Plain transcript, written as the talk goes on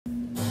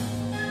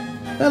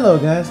Hello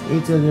guys,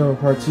 ATL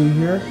Part 2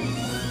 here.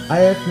 I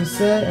have some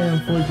sad and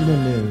unfortunate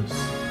news.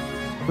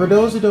 For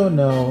those who don't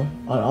know,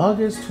 on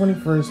August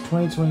 21st,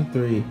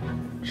 2023,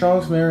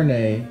 Charles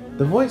Martinet,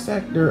 the voice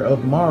actor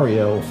of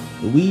Mario,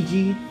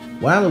 Luigi,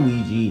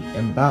 WALUIGI,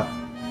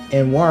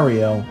 and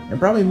WARIO, and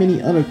probably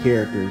many other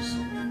characters,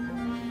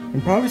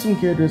 and probably some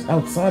characters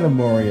outside of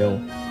Mario,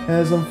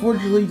 has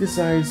unfortunately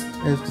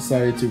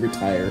decided to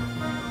retire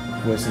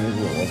voicing his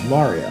role as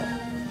Mario.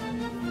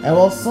 And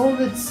while some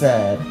of it's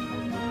sad,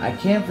 I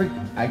can't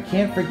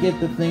forget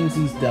the things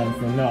he's done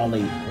for not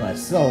only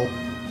myself,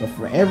 but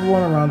for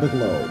everyone around the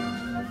globe.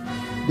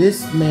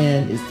 This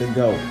man is the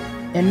GOAT,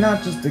 and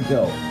not just the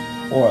GOAT,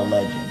 or a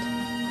legend.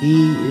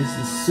 He is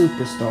the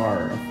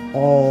superstar of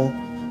all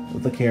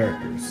of the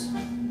characters.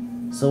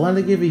 So I want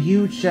to give a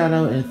huge shout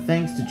out and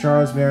thanks to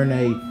Charles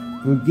Martinet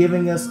for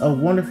giving us a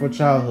wonderful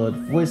childhood,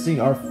 voicing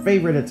our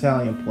favorite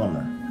Italian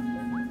plumber.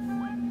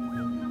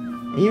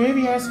 And you may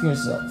be asking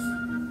yourself,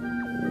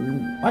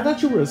 I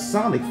thought you were a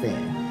Sonic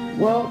fan.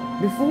 Well,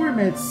 before I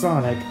met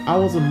Sonic, I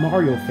was a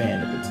Mario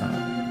fan at the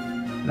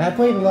time. And I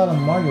played a lot of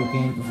Mario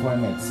games before I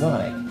met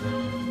Sonic.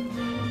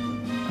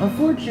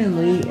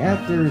 Unfortunately,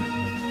 after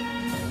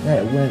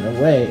that went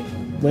away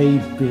being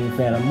a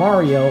fan of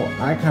Mario,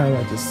 I kind of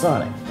went to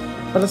Sonic.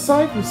 But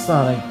aside from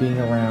Sonic being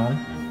around,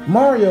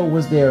 Mario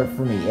was there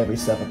for me every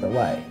step of the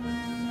way.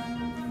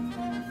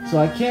 So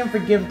I can't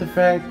forget the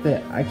fact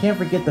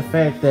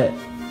that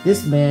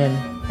this man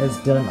has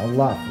done a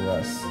lot for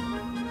us.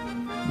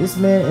 This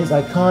man is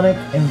iconic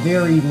and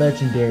very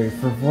legendary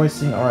for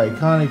voicing our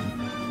iconic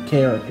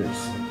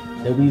characters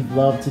that we've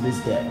loved to this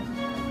day.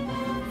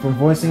 From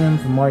voicing them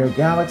from Mario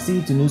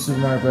Galaxy to New Super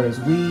Mario Bros.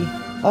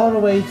 Wii, all the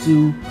way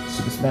to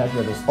Super Smash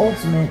Bros.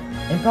 Ultimate,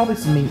 and probably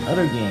some many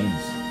other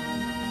games.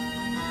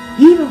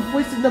 He even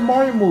voiced in the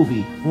Mario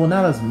movie, well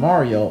not as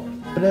Mario,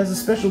 but as a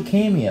special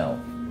cameo.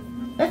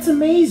 That's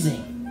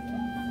amazing!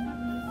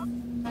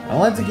 I'd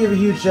like to give a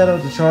huge shout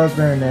out to Charles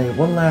Martinet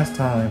one last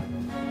time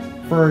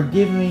for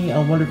giving me a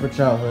wonderful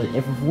childhood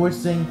and for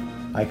voicing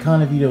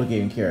iconic video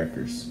game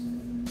characters.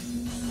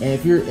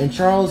 And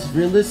Charles, if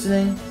you're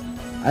listening,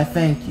 I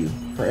thank you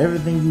for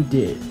everything you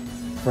did,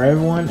 for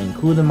everyone,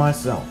 including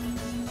myself.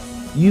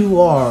 You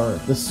are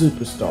the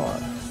superstar.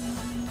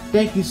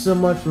 Thank you so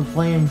much for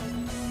playing.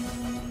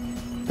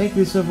 Thank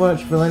you so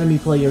much for letting me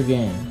play your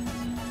game.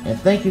 And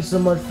thank you so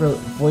much for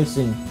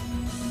voicing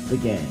the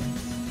game.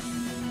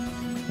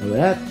 And with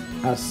that,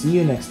 I'll see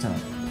you next time.